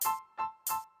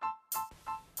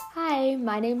Hi,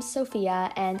 my name's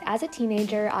Sofia, and as a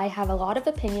teenager, I have a lot of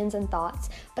opinions and thoughts,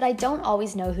 but I don't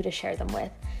always know who to share them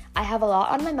with. I have a lot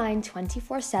on my mind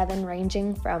 24/7,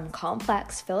 ranging from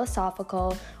complex,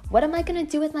 philosophical, what am I going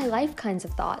to do with my life kinds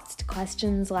of thoughts, to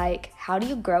questions like, how do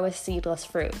you grow a seedless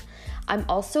fruit? I'm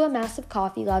also a massive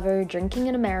coffee lover, drinking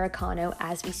an Americano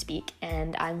as we speak,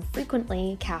 and I'm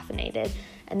frequently caffeinated.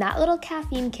 And that little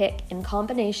caffeine kick, in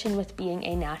combination with being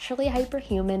a naturally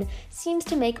hyperhuman, seems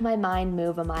to make my mind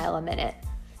move a mile a minute.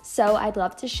 So I'd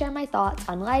love to share my thoughts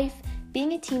on life,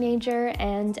 being a teenager,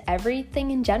 and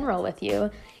everything in general with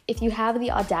you. If you have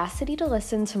the audacity to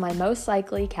listen to my most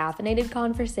likely caffeinated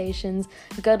conversations,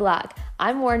 good luck.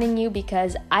 I'm warning you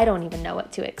because I don't even know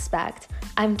what to expect.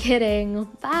 I'm kidding.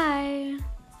 Bye!